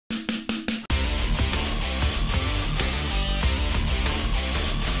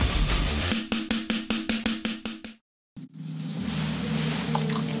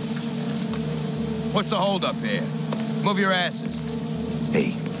What's the holdup here? Move your asses.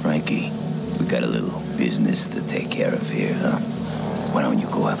 Hey, Frankie, we got a little business to take care of here, huh? Why don't you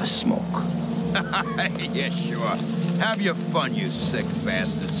go have a smoke? Yeah, sure. Have your fun, you sick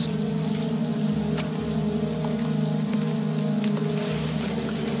bastards.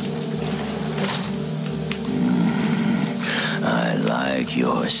 I like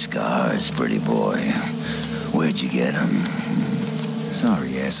your scars, pretty boy. Where'd you get them?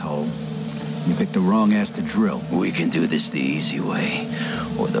 Sorry, asshole. You picked the wrong ass to drill. We can do this the easy way,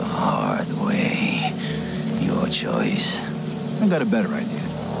 or the hard way. Your choice. I got a better idea.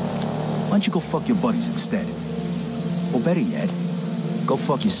 Why don't you go fuck your buddies instead? Or better yet, go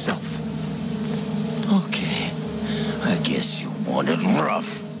fuck yourself. Okay. I guess you want it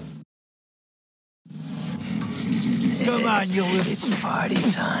rough. Come on, you little... It's party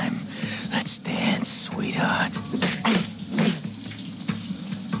time. Let's dance, sweetheart.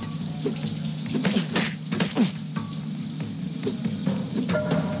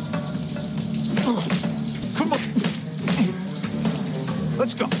 Come on.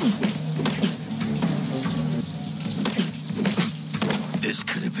 Let's go. This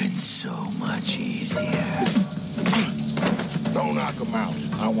could have been so much easier. Don't knock him out.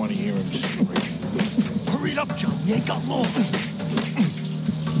 I want to hear him scream. Hurry it up, John. You ain't got long.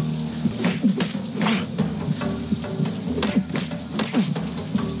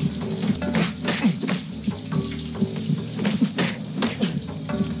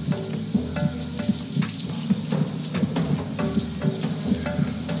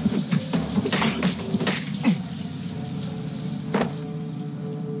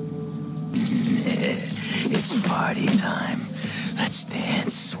 It's party time. Let's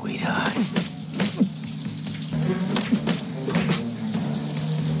dance, sweetheart.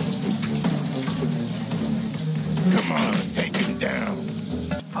 Come on, take him down.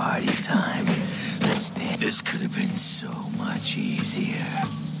 Party time. Let's dance. This could have been so much easier.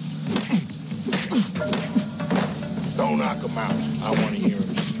 Don't knock him out. I want to hear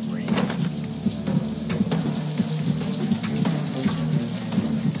him scream.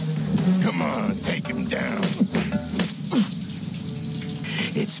 Come on, take him down.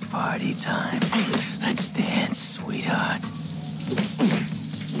 It's party time. Let's dance, sweetheart.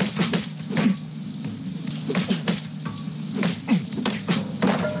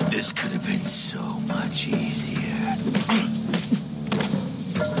 This could have been so much easier.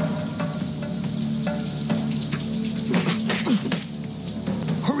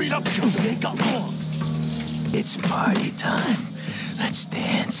 Hurry it up, John. You ain't got long. It's party time. Let's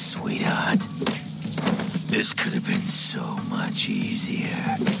dance, sweetheart. This could have been so much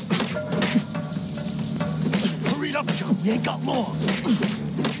easier. Hurry it up, John. You ain't got long.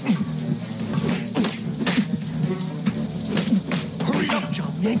 Hurry it up,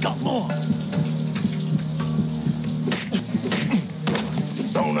 John. You ain't got long.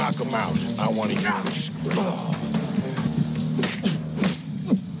 Don't knock him out. I want to hear him scream.